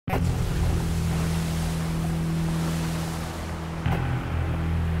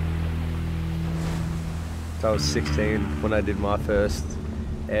So I was 16 when I did my first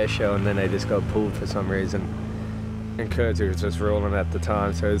air show, and then I just got pulled for some reason. And Kerr was just ruling at the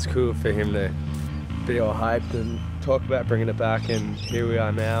time, so it was cool for him to be all hyped and talk about bringing it back, and here we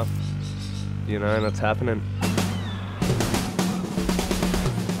are now, you know, and it's happening.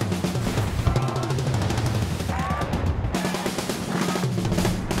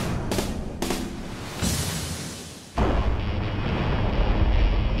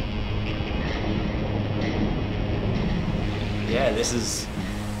 Yeah, this is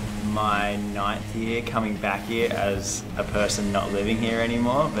my 9th year coming back here as a person not living here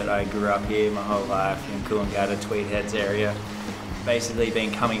anymore, but I grew up here my whole life in Coolangatta, Tweed Heads area. Basically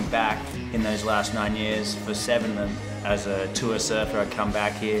been coming back in those last 9 years for 7 of them as a tour surfer. I come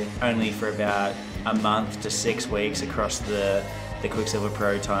back here only for about a month to 6 weeks across the Quicksilver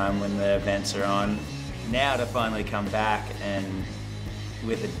Pro time when the events are on. Now to finally come back and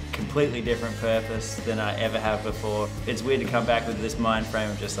with a completely different purpose than I ever have before. It's weird to come back with this mind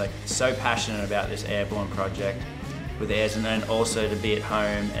frame of just like so passionate about this airborne project with airs, and then also to be at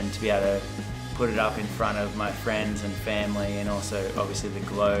home and to be able to put it up in front of my friends and family, and also obviously the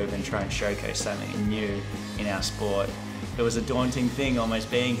globe, and try and showcase something new in our sport. It was a daunting thing almost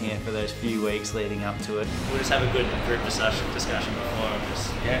being here for those few weeks leading up to it. We'll just have a good group discussion before and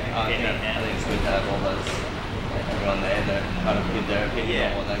just I think it's good to have all those everyone there that kind of give their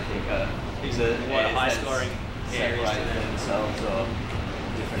opinion on what they think these are what high scoring areas separate themselves or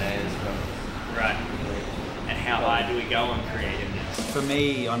different areas from. Right. And how high do we go on creativeness? For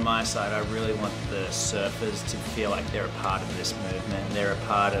me, on my side, I really want the surfers to feel like they're a part of this movement. They're a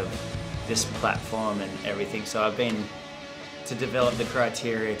part of this platform and everything. So I've been, to develop the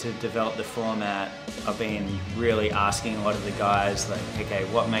criteria, to develop the format, I've been really asking a lot of the guys, like, okay,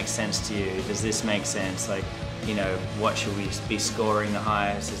 what makes sense to you? Does this make sense? Like, you know, what should we be scoring the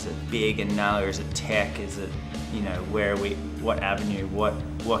highest? Is it big and gnarly, or is it tech? Is it, you know, where are we, what avenue,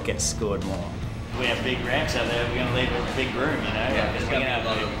 what gets scored more? We have big ramps out there, we're going to leave a big room, you know? Yeah, there's going to be a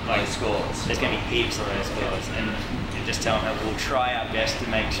lot of like scores. There's going to be heaps of those scores, and you just tell them that we'll try our best to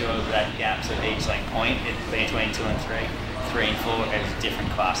make sure that gaps at each like point between 2 and 3, 3 and 4 is a different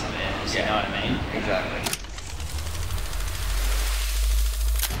class of airs, you know what I mean? Exactly.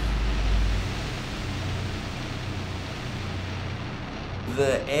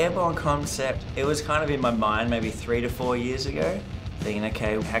 The airborne concept, it was kind of in my mind maybe 3 to 4 years ago, thinking,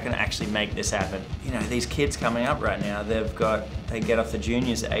 okay, how can I actually make this happen? You know, these kids coming up right now, they get off the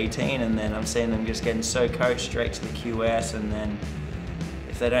juniors at 18, and then I'm seeing them just getting so coached straight to the QS, and then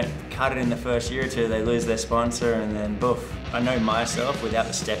if they don't cut it in the first year or two, they lose their sponsor, and then boof. I know myself, without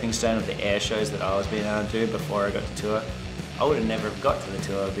the stepping stone of the air shows that I was being able to do before I got to tour, I would have never got to the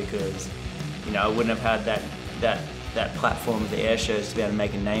tour because, you know, I wouldn't have had that platform of the air shows to be able to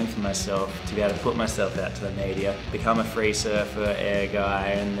make a name for myself, to be able to put myself out to the media, become a free surfer, air guy,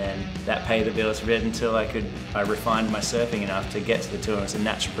 and then that paid the bills a bit until I refined my surfing enough to get to the tour. It's a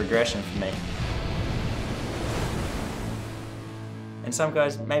natural progression for me. And some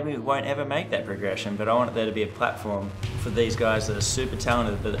guys maybe won't ever make that progression, but I want there to be a platform for these guys that are super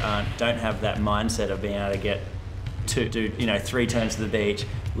talented but don't have that mindset of being able to get to do, you know, 3 turns to the beach,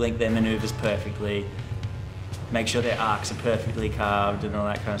 link their maneuvers perfectly, make sure their arcs are perfectly carved and all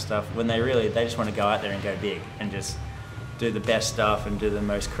that kind of stuff, when they just want to go out there and go big and just do the best stuff and do the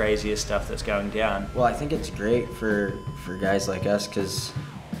most craziest stuff that's going down. Well, I think it's great for guys like us because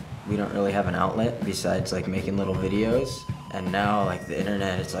we don't really have an outlet besides like making little videos. And now like the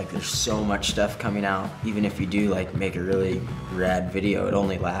internet, it's like there's so much stuff coming out. Even if you do like make a really rad video, it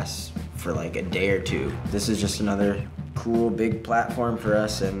only lasts for like a day or 2. This is just another cool big platform for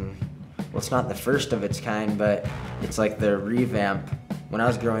us, and well, it's not the first of its kind, but it's like the revamp. When I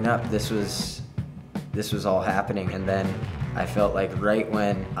was growing up, this was all happening, and then I felt like right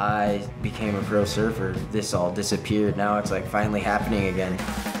when I became a pro surfer, this all disappeared. Now it's like finally happening again.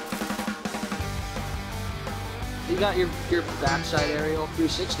 You got your backside aerial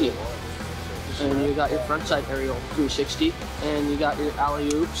 360, and you got your frontside aerial 360, and you got your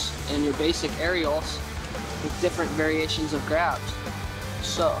alley-oops and your basic aerials with different variations of grabs.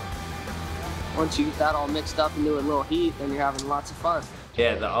 So once you get that all mixed up into a little heat, then you're having lots of fun.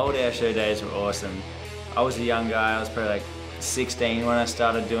 Yeah, the old airshow days were awesome. I was a young guy, I was probably like 16 when I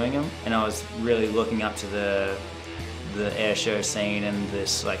started doing them, and I was really looking up to the airshow scene and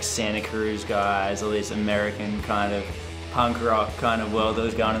this like Santa Cruz guys, all this American kind of punk rock kind of world that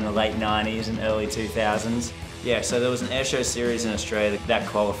was going in the late 90s and early 2000s. Yeah, so there was an airshow series in Australia that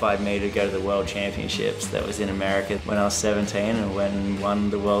qualified me to go to the World Championships. That was in America when I was 17, and went and won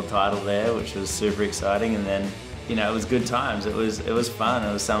the world title there, which was super exciting. And then, you know, it was good times. It was fun.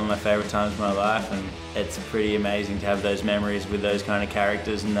 It was some of my favorite times of my life, and it's pretty amazing to have those memories with those kind of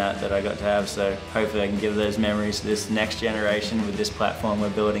characters and that I got to have. So hopefully I can give those memories to this next generation with this platform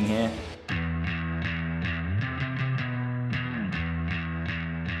we're building here.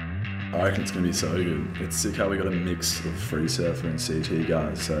 I reckon it's going to be so good. It's sick how we got a mix of free surfer and CT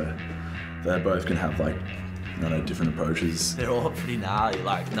guys, so they both can have, like, I don't know, different approaches. They're all pretty gnarly.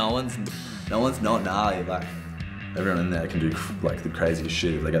 Like no one's not gnarly. Like Everyone in there can do like the craziest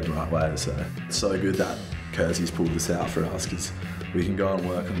shit if they get the right way. So it's so good that Kerr's pulled this out for us, because we can go and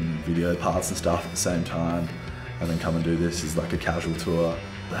work on video parts and stuff at the same time, and then come and do this as like a casual tour.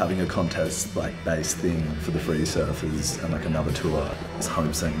 Having a contest like based thing for the free surfers and like another tour is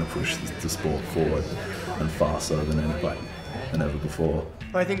 100% going to push the sport forward and faster than ever before.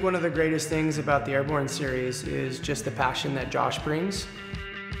 I think one of the greatest things about the Airborne series is just the passion that Josh brings.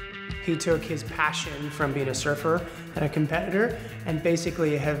 He took his passion from being a surfer and a competitor, and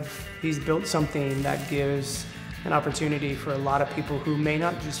basically he's built something that gives an opportunity for a lot of people who may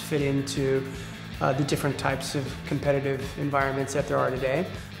not just fit into the different types of competitive environments that there are today.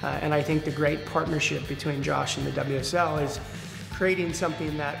 And I think the great partnership between Josh and the WSL is creating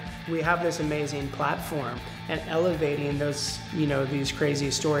something that we have this amazing platform and elevating those, you know, these crazy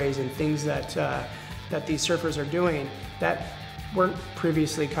stories and things that these surfers are doing that weren't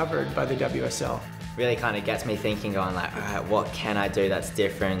previously covered by the WSL. Really kind of gets me thinking, going like, all right, what can I do that's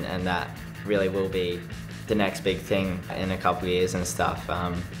different and that really will be the next big thing in a couple of years and stuff.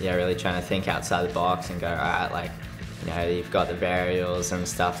 Yeah, really trying to think outside the box and go, all right, like, you know, you've got the varials and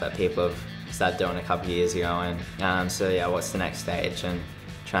stuff that people have started doing a couple of years ago, and so yeah, what's the next stage, and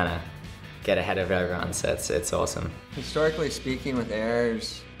trying to get ahead of everyone, so it's awesome. Historically speaking, with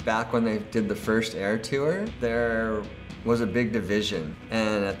airs, back when they did the first air tour, there was a big division.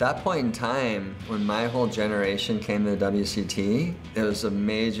 And at that point in time, when my whole generation came to the WCT, it was a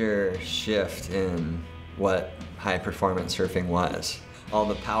major shift in what high performance surfing was. All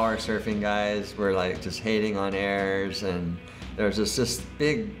the power surfing guys were like just hating on airs, and there was just this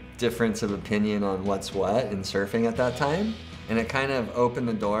big difference of opinion on what's what in surfing at that time. And it kind of opened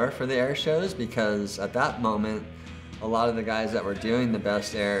the door for the air shows, because at that moment, a lot of the guys that were doing the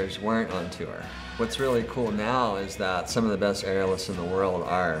best airs weren't on tour. What's really cool now is that some of the best aerialists in the world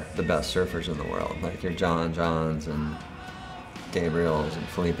are the best surfers in the world, like your Johns and Gabriels and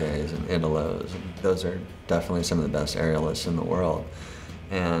Felipes and Idalos. And those are definitely some of the best aerialists in the world.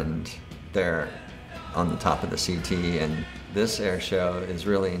 And they're on the top of the CT, and this air show is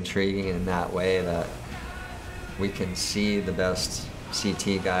really intriguing in that way that we can see the best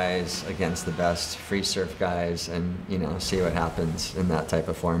CT guys against the best free surf guys, and, you know, see what happens in that type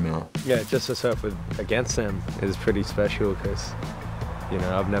of format. Yeah, just to surf against them is pretty special, because, you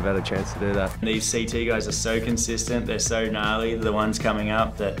know, I've never had a chance to do that. These CT guys are so consistent, they're so gnarly, the ones coming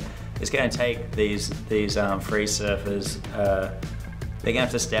up, that it's going to take these free surfers, they're going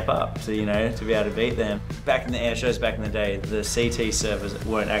to have to step up to, you know, to be able to beat them. Back in the air shows back in the day, the CT surfers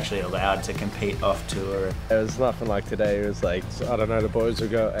weren't actually allowed to compete off tour. It was nothing like today. It was like, I don't know, the boys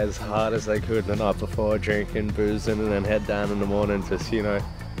would go as hard as they could the night before, drinking, boozing, and then head down in the morning, just, you know,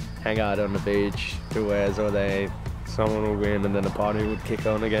 hang out on the beach, do wares all day. Someone would win and then the party would kick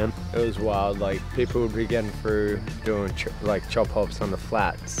on again. It was wild. Like, people would be getting through doing like chop hops on the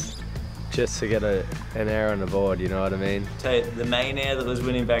flats just to get an air on the board, you know what I mean? So the main air that was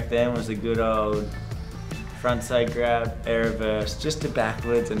winning back then was the good old frontside grab, air reverse, just to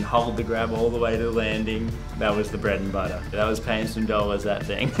backwards and hold the grab all the way to the landing. That was the bread and butter. That was paying some dollars, that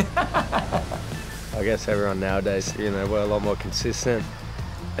thing. I guess everyone nowadays, you know, we're a lot more consistent,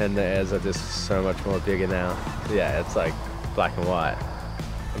 and the airs are just so much more bigger now. Yeah, it's like black and white.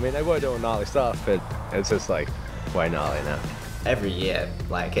 I mean, they were doing gnarly stuff, but it's just like way gnarly now. Every year,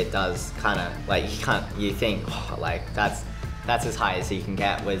 like, it does kind of, like, you think, oh, like, that's as high as you can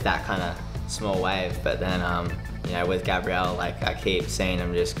get with that kind of small wave, but then, you know, with Gabrielle, like, I keep seeing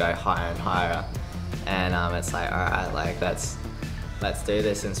him just go higher and higher, and it's like, all right, like, let's do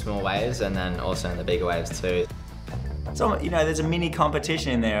this in small waves, and then also in the bigger waves too. So, you know, there's a mini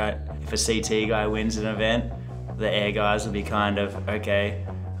competition in there. If a CT guy wins an event, the air guys will be kind of, okay,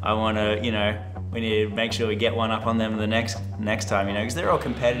 I want to, you know, we need to make sure we get one up on them the next time, you know, because they're all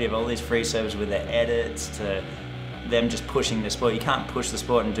competitive. All these free surfers with their edits to them just pushing the sport. You can't push the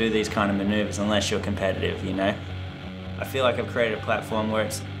sport and do these kind of maneuvers unless you're competitive, you know. I feel like I've created a platform where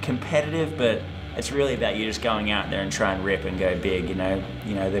it's competitive, but it's really about you just going out there and try and rip and go big, you know,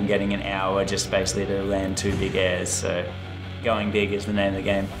 them getting an hour just basically to land 2 big airs. So going big is the name of the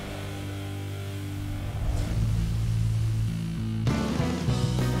game.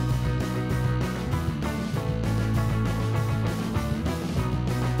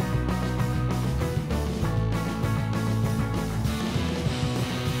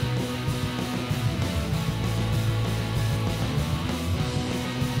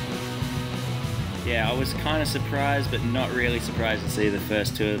 Yeah, I was kind of surprised, but not really surprised to see the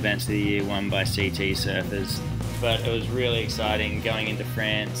first 2 events of the year won by CT surfers. But it was really exciting going into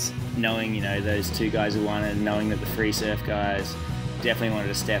France, knowing, you know, those 2 guys who won, and knowing that the free surf guys definitely wanted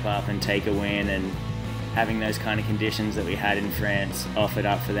to step up and take a win, and having those kind of conditions that we had in France offered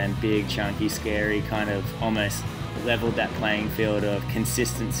up for them, big, chunky, scary, kind of almost leveled that playing field of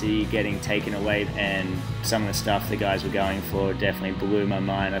consistency getting taken away, and some of the stuff the guys were going for definitely blew my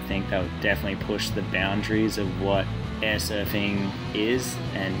mind. I think that would definitely push the boundaries of what air surfing is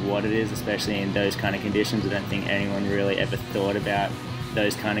and what it is, especially in those kind of conditions. I don't think anyone really ever thought about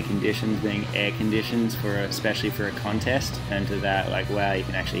those kind of conditions being air conditions especially for a contest, and to that, like, wow, you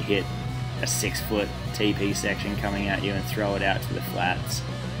can actually hit a 6-foot TP section coming at you and throw it out to the flats.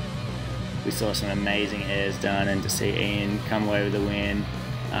 We saw some amazing airs done, and to see Ian come away with a win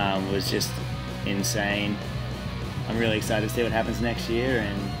was just insane. I'm really excited to see what happens next year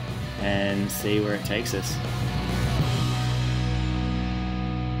and see where it takes us.